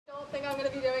think I'm going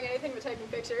to be doing anything but taking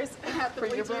pictures at the For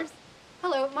yearbook? bleachers.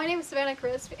 Hello, my name is Savannah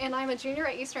Crisp, and I'm a junior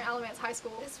at Eastern Alamance High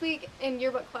School. This week in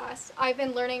yearbook class, I've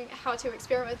been learning how to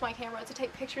experiment with my camera to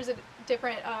take pictures of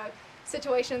different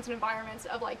situations and environments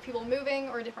of like people moving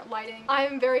or different lighting.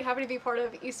 I'm very happy to be part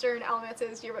of Eastern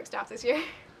Alamance's yearbook staff this year.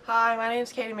 Hi, my name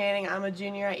is Kayden Manning. I'm a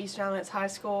junior at Eastern Alamance High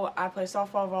School. I play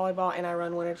softball, volleyball, and I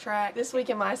run winter track. This week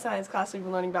in my science class, we've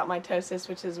been learning about mitosis,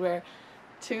 which is where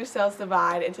two cells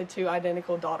divide into two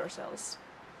identical daughter cells.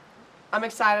 I'm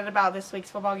excited about this week's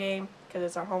football game because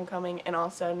it's our homecoming, and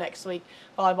also next week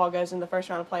volleyball goes in the first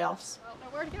round of playoffs. I don't know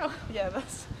where to go. Yeah,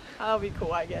 that'll be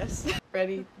cool, I guess.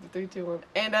 Ready? 3, 2, 1.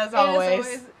 And as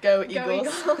always, go Eagles.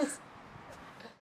 Go Eagles.